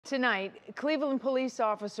Tonight, Cleveland police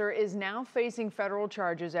officer is now facing federal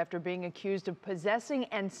charges after being accused of possessing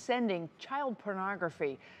and sending child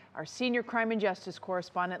pornography. Our senior crime and justice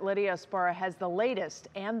correspondent Lydia Esparra has the latest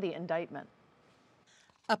and the indictment.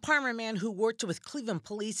 A Parma man who worked with Cleveland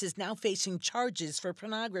police is now facing charges for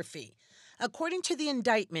pornography. According to the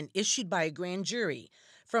indictment issued by a grand jury,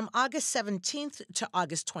 from August 17th to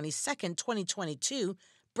August 22nd, 2022,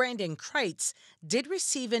 Brandon Kreitz did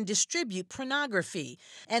receive and distribute pornography,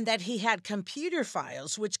 and that he had computer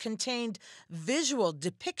files which contained visual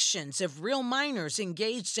depictions of real minors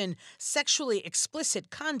engaged in sexually explicit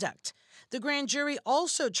conduct. The grand jury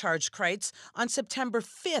also charged Kreitz on September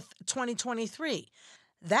 5th, 2023.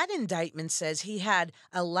 That indictment says he had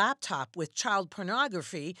a laptop with child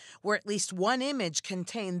pornography where at least one image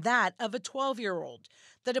contained that of a 12-year-old.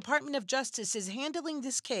 The Department of Justice is handling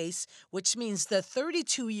this case, which means the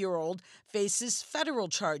 32-year-old faces federal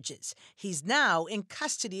charges. He's now in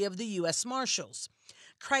custody of the U.S. Marshals.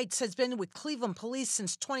 Kreitz has been with Cleveland police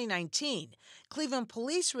since 2019. Cleveland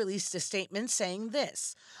police released a statement saying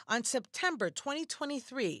this: on September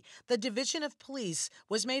 2023, the Division of Police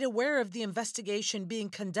was made aware of the investigation being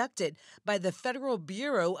conducted by the Federal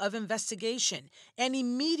Bureau of Investigation and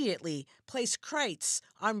immediately placed Kreitz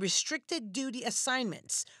on restricted duty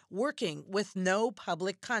assignments, working with no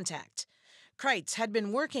public contact. Kreitz had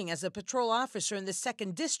been working as a patrol officer in the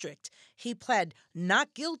 2nd District. He pled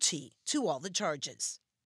not guilty to all the charges.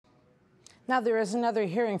 Now, there is another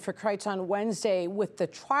hearing for Kreitz on Wednesday, with the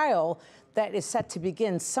trial that is set to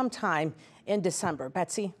begin sometime in December.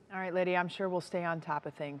 Betsy? All right, Lydia, I'm sure we'll stay on top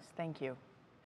of things. Thank you.